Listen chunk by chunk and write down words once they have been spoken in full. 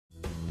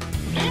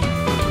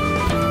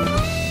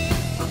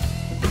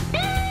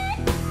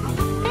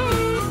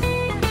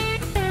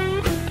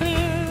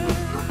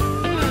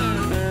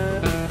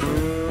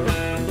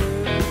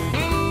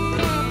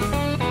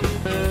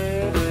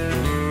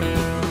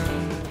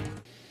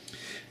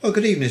Well,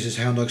 good evening, this is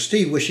Hound Dog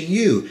Steve wishing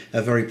you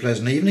a very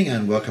pleasant evening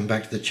and welcome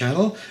back to the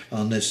channel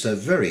on this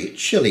very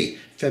chilly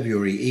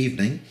February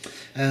evening.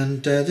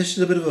 And this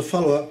is a bit of a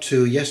follow-up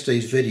to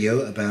yesterday's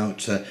video about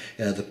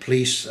the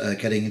police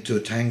getting into a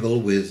tangle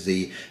with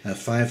the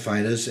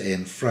firefighters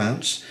in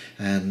France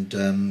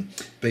and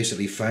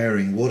basically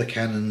firing water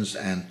cannons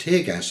and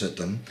tear gas at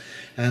them.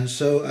 And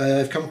so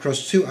I've come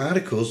across two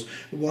articles.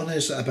 One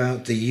is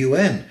about the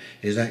UN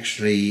is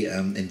actually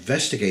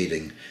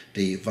investigating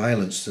the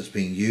violence that's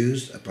being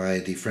used by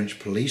the French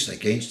police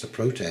against the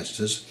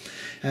protesters,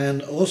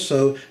 and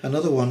also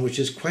another one which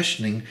is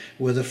questioning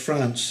whether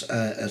France,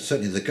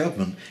 certainly the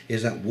government,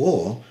 is at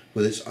war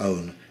with its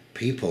own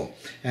people.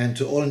 And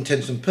to all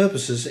intents and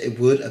purposes it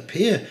would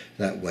appear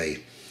that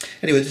way.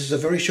 Anyway, this is a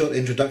very short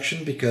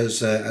introduction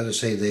because, as I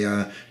say, they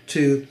are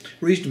two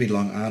reasonably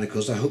long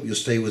articles. I hope you'll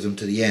stay with them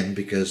to the end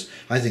because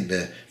I think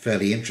they're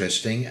fairly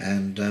interesting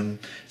and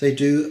they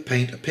do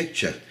paint a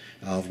picture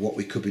of what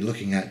we could be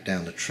looking at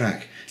down the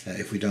track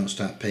if we don't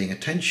start paying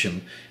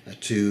attention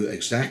to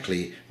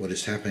exactly what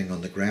is happening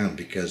on the ground,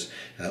 because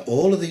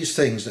all of these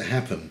things that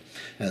happen,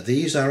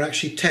 these are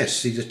actually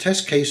tests. These are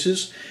test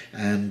cases,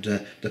 and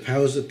the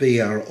powers that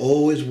be are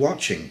always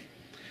watching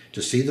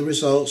to see the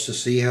results, to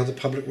see how the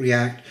public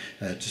react,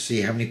 to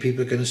see how many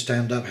people are going to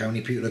stand up, how many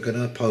people are going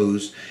to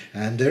oppose,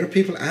 and there are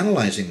people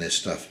analysing this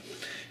stuff.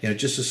 You know,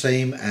 just the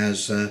same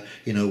as,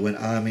 you know, when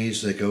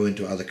armies go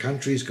into other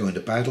countries, go into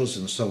battles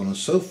and so on and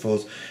so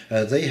forth,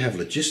 they have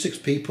logistics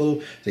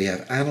people, they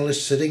have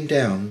analysts sitting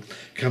down,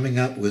 coming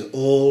up with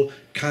all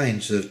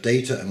kinds of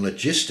data and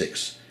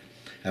logistics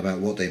about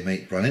what they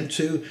may run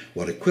into,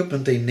 what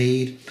equipment they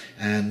need,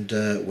 and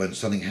when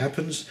something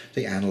happens,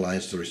 they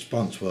analyse the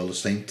response. Well, the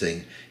same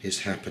thing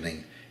is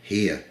happening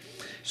here.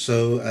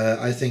 So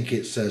I think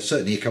it's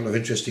certainly a couple of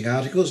interesting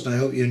articles, and I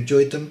hope you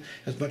enjoyed them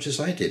as much as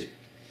I did.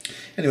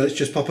 Anyway, let's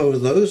just pop over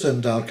those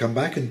and I'll come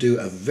back and do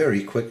a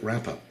very quick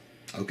wrap-up.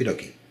 Okie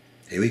dokie.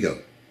 Here we go.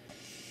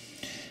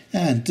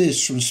 And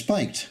this from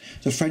Spiked.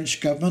 The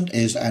French government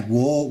is at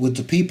war with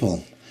the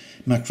people.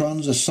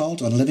 Macron's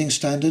assault on living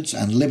standards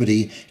and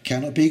liberty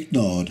cannot be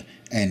ignored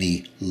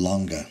any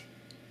longer.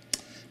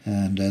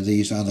 And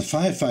these are the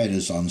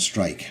firefighters on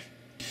strike.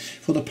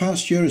 For the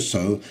past year or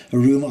so, a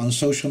rumour on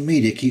social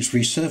media keeps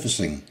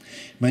resurfacing.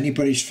 Many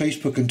British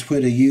Facebook and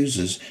Twitter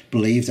users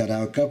believe that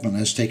our government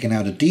has taken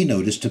out a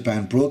D-notice to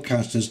ban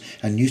broadcasters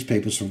and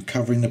newspapers from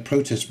covering the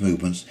protest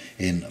movements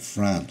in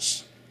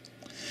France.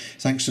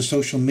 Thanks to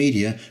social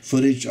media,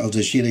 footage of the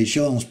Gilets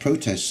Jaunes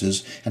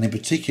protesters, and in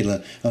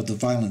particular of the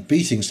violent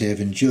beatings they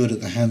have endured at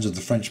the hands of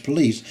the French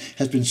police,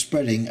 has been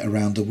spreading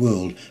around the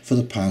world for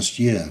the past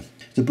year.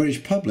 The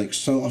British public,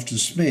 so often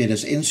smeared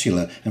as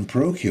insular and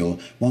parochial,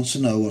 wants to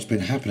know what's been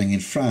happening in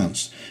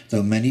France,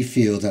 though many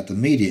feel that the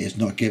media is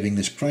not giving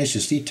this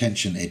crisis the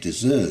attention it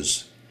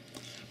deserves.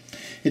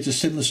 It's a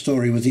similar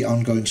story with the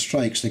ongoing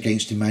strikes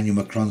against Emmanuel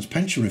Macron's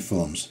pension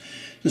reforms.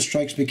 The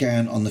strikes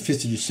began on the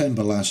 5th of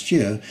December last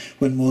year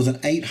when more than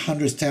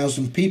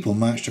 800,000 people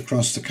marched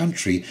across the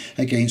country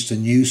against a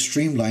new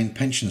streamlined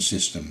pension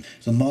system.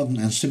 The modern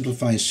and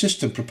simplified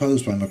system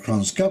proposed by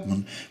Macron's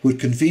government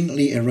would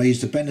conveniently erase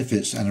the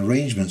benefits and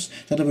arrangements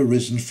that have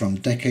arisen from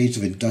decades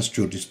of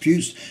industrial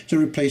disputes to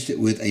replace it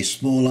with a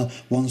smaller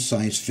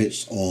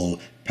one-size-fits-all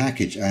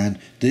package. And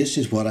this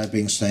is what I've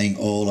been saying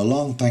all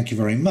along. Thank you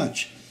very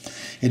much.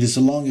 It is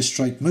the longest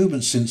strike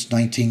movement since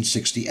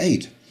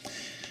 1968.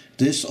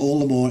 This all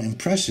the more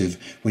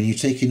impressive when you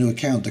take into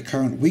account the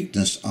current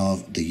weakness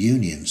of the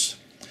unions.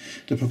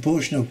 The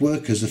proportion of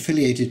workers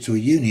affiliated to a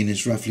union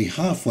is roughly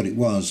half what it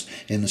was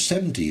in the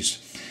 70s.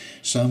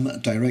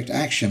 Some direct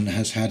action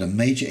has had a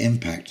major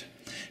impact.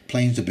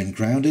 Planes have been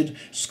grounded,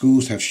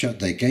 schools have shut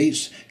their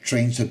gates,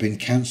 trains have been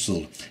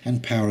cancelled,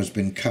 and power has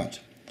been cut.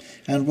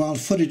 And while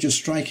footage of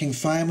striking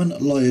firemen,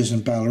 lawyers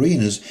and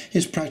ballerinas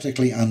is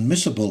practically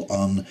unmissable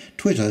on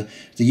Twitter,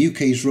 the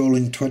UK's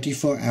rolling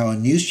 24-hour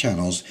news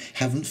channels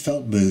haven't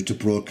felt moved to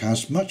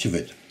broadcast much of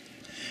it.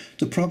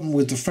 The problem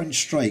with the French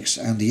strikes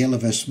and the Yellow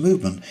Vest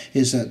movement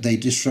is that they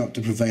disrupt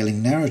the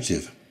prevailing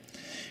narrative.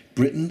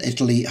 Britain,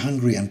 Italy,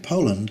 Hungary and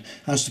Poland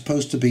are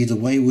supposed to be the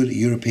wayward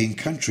European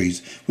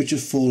countries which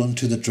have fallen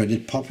to the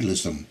dreaded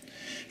populism.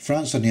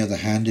 France, on the other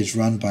hand, is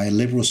run by a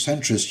liberal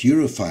centrist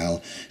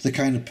Europhile, the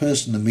kind of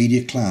person the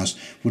media class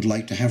would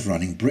like to have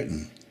running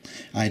Britain,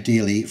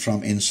 ideally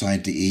from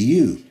inside the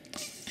EU.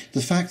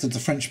 The fact that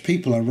the French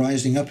people are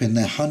rising up in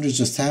their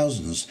hundreds of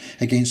thousands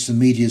against the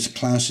media's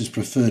class's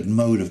preferred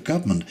mode of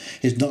government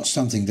is not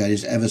something that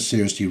is ever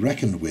seriously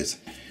reckoned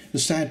with. The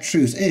sad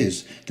truth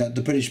is that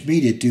the British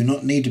media do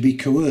not need to be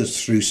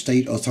coerced through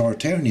state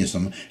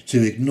authoritarianism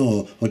to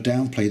ignore or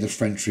downplay the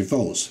French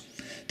revolts.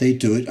 They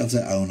do it of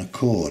their own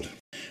accord.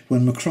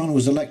 When Macron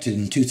was elected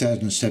in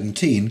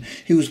 2017,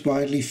 he was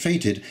widely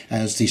feted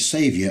as the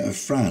saviour of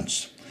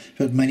France,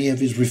 but many of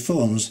his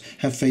reforms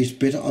have faced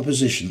bitter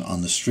opposition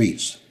on the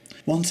streets.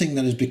 One thing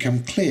that has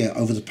become clear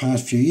over the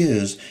past few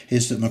years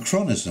is that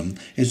Macronism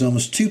is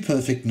almost too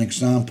perfect an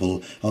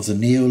example of the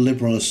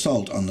neoliberal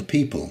assault on the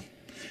people.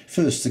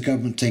 First, the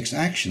government takes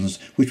actions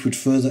which would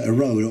further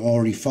erode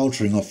already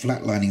faltering or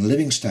flatlining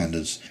living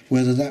standards,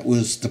 whether that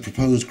was the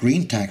proposed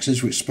green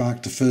taxes which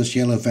sparked the first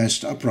Yellow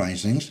Vest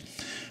uprisings,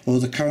 or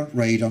the current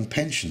raid on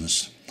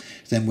pensions.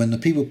 Then when the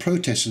people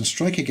protest and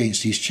strike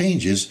against these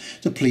changes,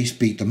 the police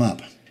beat them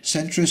up.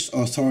 Centrist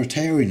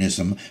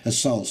authoritarianism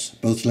assaults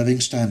both living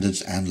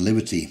standards and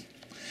liberty.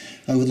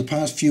 Over the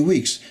past few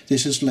weeks,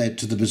 this has led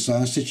to the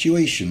bizarre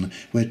situation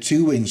where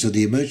two wings of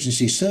the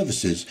emergency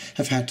services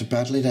have had to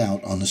battle it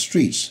out on the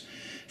streets.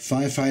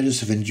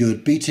 Firefighters have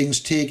endured beatings,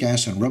 tear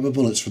gas and rubber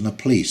bullets from the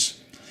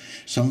police.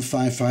 Some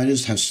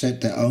firefighters have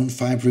set their own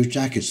fireproof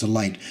jackets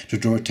alight to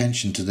draw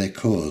attention to their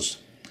cause.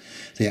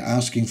 They are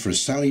asking for a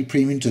salary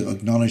premium to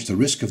acknowledge the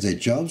risk of their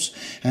jobs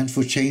and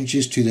for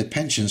changes to their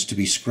pensions to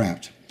be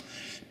scrapped.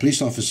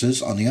 Police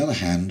officers, on the other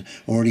hand,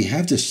 already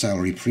have this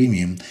salary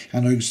premium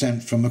and are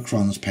exempt from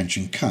Macron's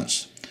pension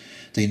cuts.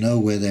 They know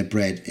where their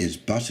bread is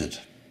buttered.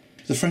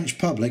 The French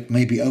public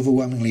may be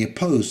overwhelmingly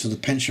opposed to the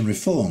pension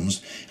reforms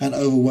and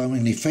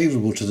overwhelmingly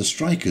favourable to the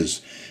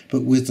strikers,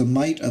 but with the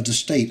might of the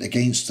state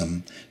against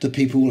them, the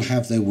people will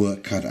have their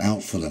work cut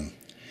out for them.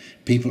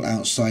 People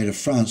outside of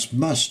France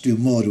must do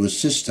more to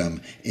assist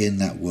them in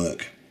that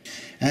work.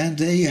 And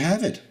there you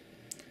have it.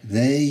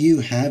 There you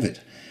have it.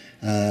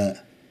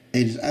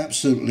 It is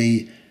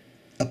absolutely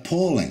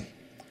appalling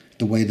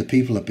the way the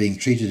people are being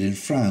treated in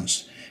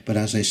France. But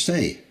as I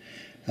say,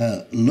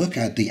 look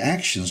at the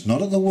actions,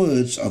 not at the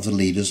words of the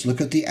leaders, look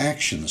at the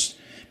actions,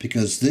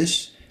 because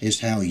this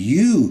is how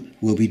you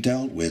will be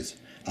dealt with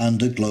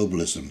under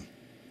globalism.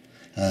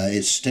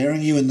 It's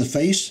staring you in the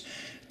face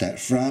that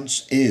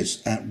France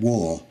is at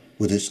war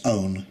with its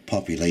own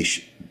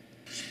population.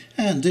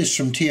 And this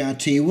from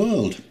TRT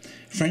World.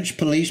 French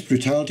police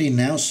brutality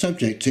now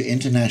subject to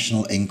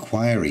international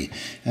inquiry.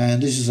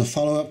 And this is a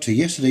follow-up to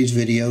yesterday's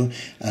video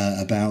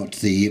about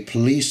the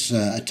police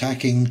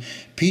attacking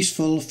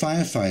peaceful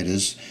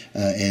firefighters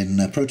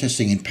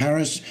protesting in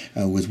Paris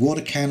with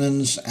water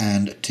cannons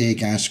and tear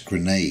gas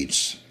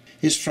grenades.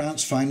 Is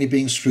France finally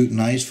being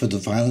scrutinized for the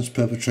violence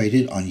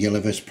perpetrated on Yellow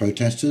Vest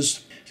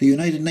protesters? The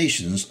United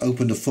Nations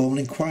opened a formal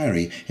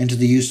inquiry into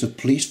the use of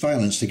police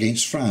violence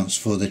against France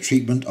for their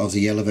treatment of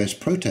the Yellow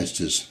Vest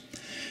protesters.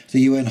 The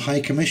UN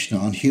High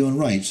Commissioner on Human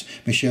Rights,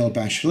 Michelle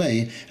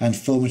Bachelet, and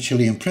former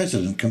Chilean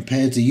President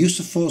compared the use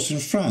of force in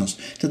France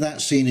to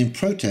that seen in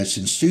protests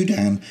in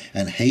Sudan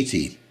and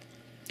Haiti.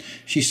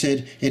 She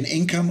said, in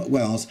income,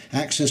 wealth,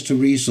 access to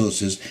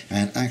resources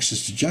and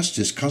access to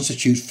justice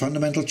constitute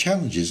fundamental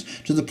challenges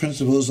to the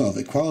principles of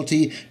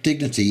equality,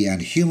 dignity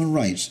and human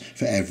rights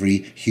for every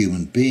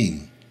human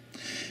being.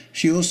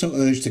 She also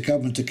urged the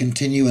government to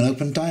continue an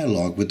open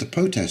dialogue with the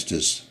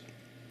protesters.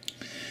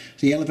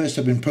 The Yellow Vests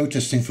have been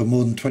protesting for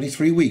more than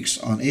 23 weeks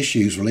on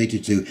issues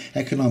related to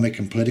economic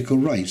and political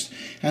rights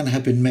and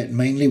have been met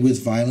mainly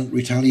with violent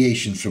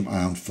retaliation from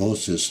armed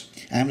forces.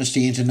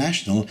 Amnesty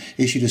International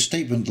issued a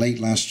statement late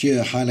last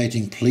year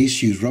highlighting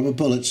police used rubber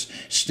bullets,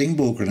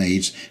 stingball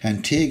grenades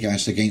and tear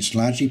gas against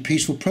largely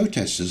peaceful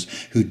protesters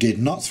who did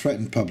not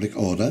threaten public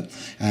order,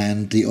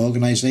 and the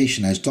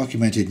organisation has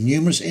documented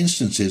numerous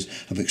instances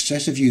of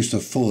excessive use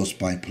of force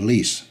by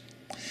police.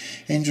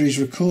 Injuries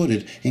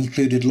recorded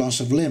included loss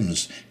of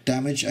limbs,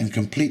 damage and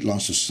complete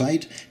loss of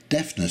sight,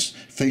 deafness,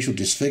 facial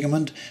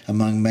disfigurement,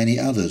 among many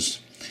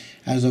others.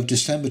 As of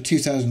December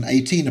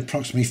 2018,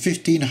 approximately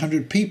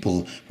 1,500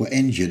 people were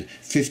injured,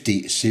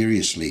 50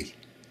 seriously.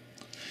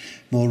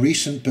 More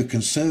recent but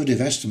conservative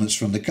estimates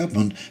from the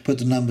government put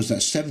the numbers at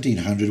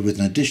 1,700, with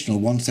an additional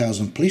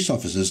 1,000 police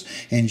officers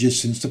injured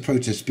since the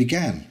protests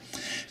began.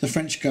 The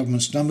French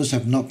government's numbers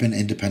have not been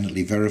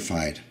independently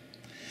verified.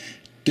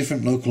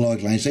 Different local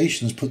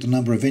organisations put the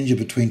number of injured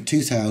between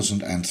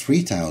 2,000 and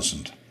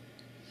 3,000.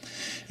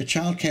 A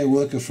childcare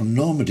worker from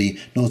Normandy,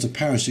 north of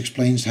Paris,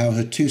 explains how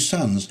her two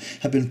sons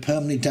have been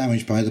permanently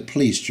damaged by the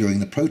police during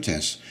the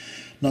protests.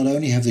 Not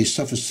only have they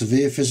suffered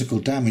severe physical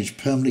damage,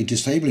 permanently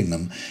disabling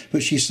them,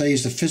 but she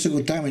says the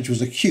physical damage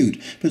was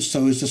acute, but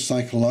so is the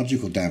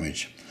psychological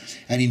damage.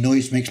 Any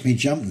noise makes me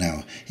jump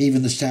now,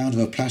 even the sound of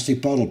a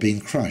plastic bottle being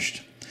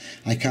crushed.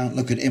 I can't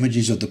look at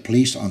images of the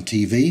police on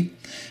TV.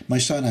 My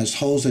son has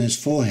holes in his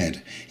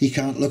forehead. He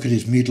can't look at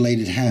his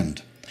mutilated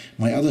hand.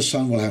 My other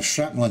son will have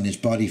shrapnel in his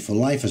body for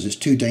life as it's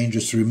too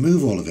dangerous to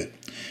remove all of it.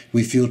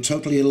 We feel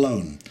totally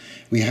alone.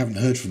 We haven't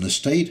heard from the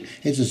state.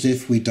 It's as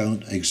if we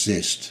don't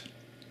exist.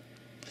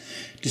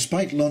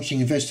 Despite launching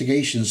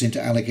investigations into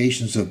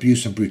allegations of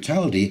abuse and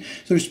brutality,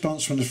 the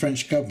response from the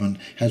French government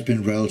has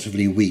been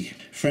relatively weak.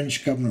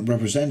 French government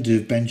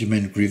representative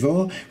Benjamin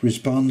Griveaux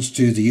responds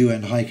to the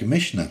UN High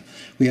Commissioner.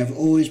 We have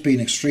always been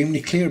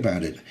extremely clear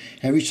about it.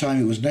 Every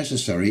time it was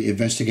necessary,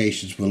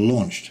 investigations were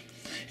launched.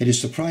 It is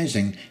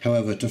surprising,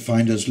 however, to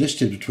find us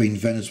listed between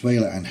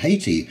Venezuela and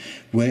Haiti,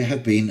 where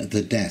have been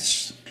the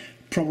deaths.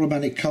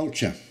 Problematic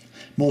culture.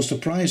 More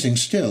surprising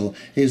still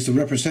is the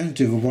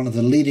representative of one of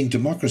the leading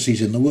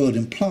democracies in the world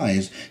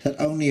implies that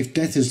only if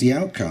death is the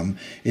outcome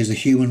is a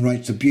human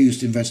rights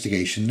abuse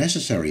investigation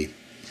necessary.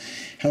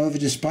 However,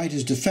 despite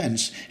his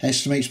defence,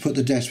 estimates put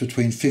the deaths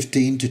between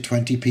 15 to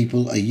 20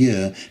 people a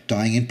year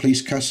dying in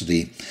police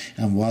custody,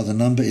 and while the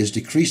number is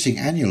decreasing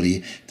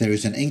annually, there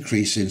is an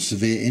increase in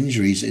severe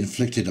injuries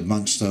inflicted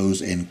amongst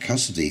those in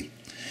custody.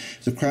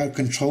 The crowd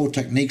control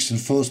techniques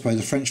enforced by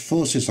the French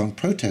forces on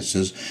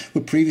protesters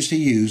were previously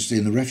used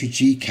in the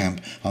refugee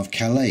camp of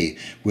Calais,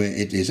 where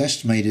it is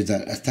estimated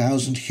that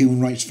 1,000 human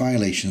rights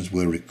violations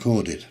were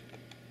recorded.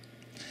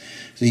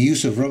 The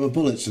use of rubber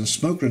bullets and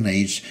smoke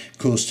grenades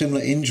caused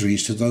similar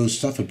injuries to those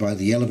suffered by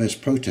the Yellow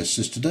Vest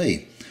protesters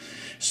today.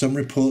 Some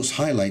reports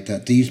highlight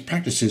that these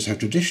practices have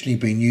traditionally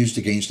been used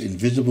against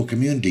invisible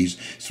communities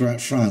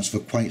throughout France for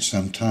quite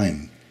some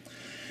time.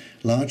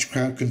 Large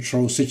crowd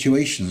control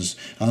situations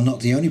are not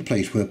the only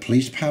place where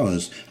police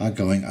powers are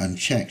going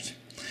unchecked.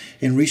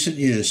 In recent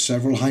years,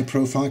 several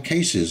high-profile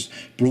cases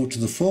brought to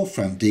the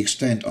forefront the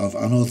extent of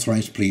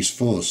unauthorized police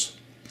force.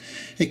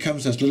 It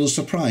comes as little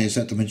surprise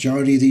that the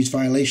majority of these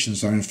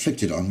violations are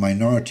inflicted on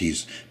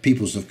minorities,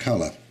 peoples of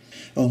colour.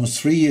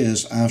 Almost 3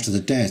 years after the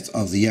death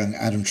of the young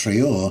Adam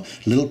Traore,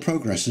 little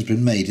progress has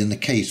been made in the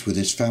case, with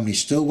his family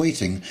still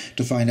waiting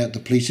to find out the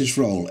police's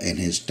role in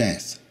his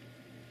death.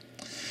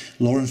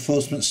 Law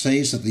enforcement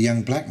says that the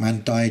young black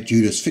man died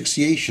due to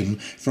asphyxiation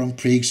from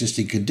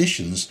pre-existing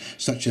conditions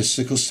such as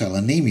sickle cell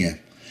anemia.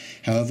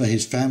 However,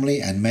 his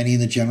family and many in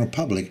the general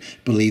public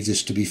believe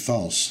this to be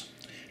false.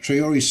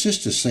 Traore's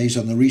sister says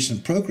on the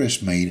recent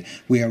progress made,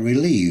 "We are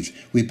relieved.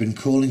 We've been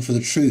calling for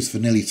the truth for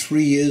nearly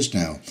 3 years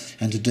now,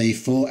 and today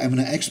 4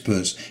 eminent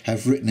experts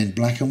have written in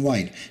black and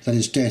white that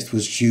his death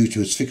was due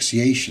to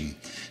asphyxiation,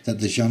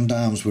 that the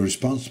gendarmes were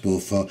responsible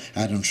for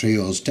Adam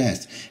Traore's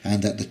death,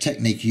 and that the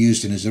technique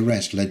used in his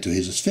arrest led to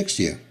his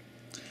asphyxia.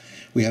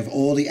 We have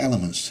all the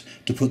elements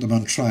to put them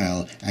on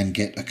trial and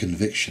get a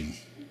conviction."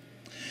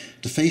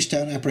 The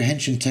face-down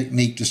apprehension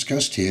technique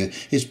discussed here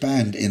is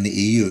banned in the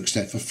EU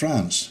except for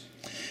France.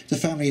 The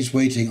family is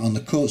waiting on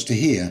the courts to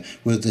hear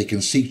whether they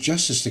can seek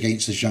justice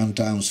against the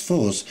gendarmes'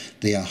 force.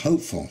 They are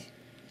hopeful.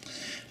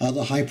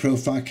 Other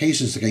high-profile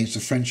cases against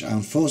the French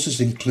armed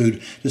forces include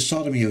the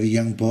sodomy of a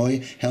young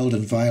boy held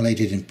and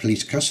violated in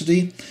police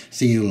custody,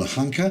 Theo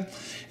Lehanka,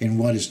 in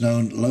what is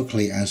known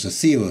locally as the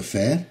Theo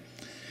affair.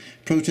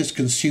 Protests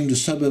consumed the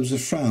suburbs of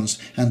France,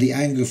 and the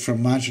anger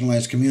from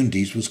marginalised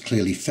communities was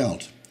clearly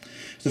felt.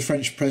 The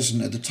French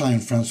president at the time,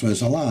 François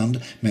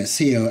Hollande, met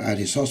Theo at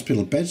his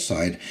hospital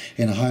bedside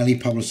in a highly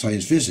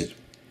publicised visit.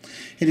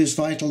 It is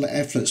vital that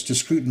efforts to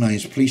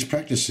scrutinise police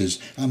practices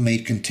are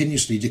made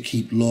continuously to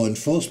keep law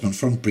enforcement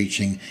from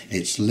breaching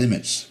its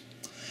limits.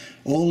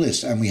 All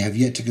this, and we have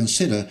yet to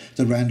consider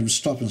the random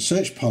stop and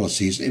search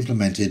policies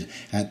implemented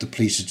at the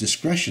police's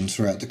discretion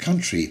throughout the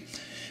country,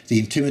 the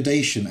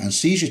intimidation and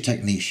seizure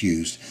techniques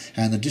used,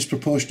 and the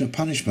disproportionate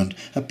punishment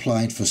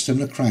applied for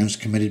similar crimes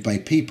committed by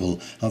people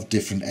of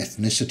different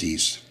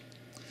ethnicities.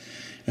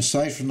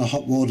 Aside from the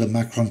hot water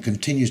Macron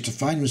continues to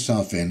find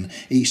himself in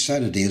each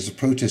Saturday as the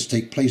protests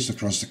take place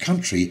across the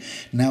country,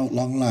 now at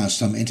long last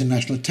some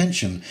international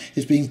attention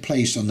is being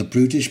placed on the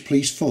brutish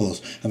police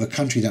force of a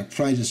country that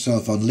prides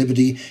itself on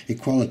liberty,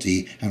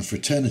 equality and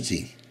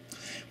fraternity.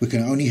 We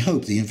can only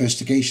hope the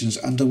investigations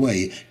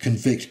underway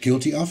convict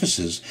guilty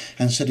officers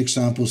and set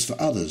examples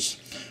for others,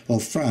 or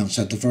France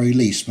at the very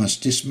least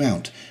must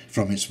dismount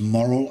from its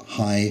moral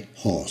high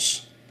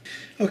horse.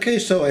 Okay,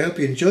 so I hope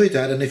you enjoyed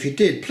that, and if you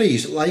did,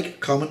 please like,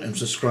 comment and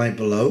subscribe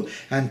below,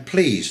 and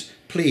please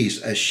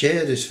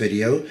share this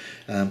video,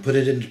 put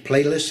it into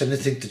playlists,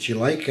 anything that you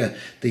like.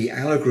 The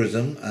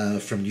algorithm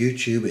from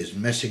YouTube is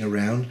messing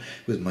around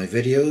with my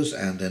videos,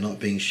 and they're not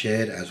being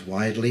shared as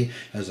widely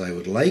as I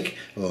would like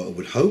or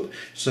would hope.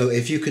 So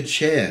if you could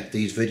share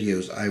these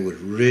videos, I would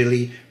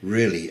really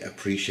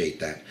appreciate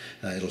that.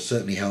 It'll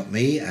certainly help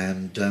me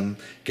and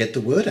get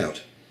the word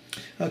out.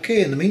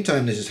 Okay, in the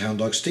meantime, this is Hound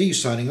Dog Steve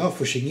signing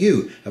off, wishing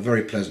you a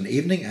very pleasant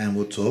evening, and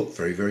we'll talk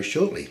very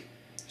shortly.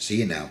 See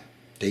you now.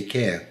 Take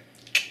care.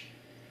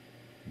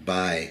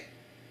 Bye.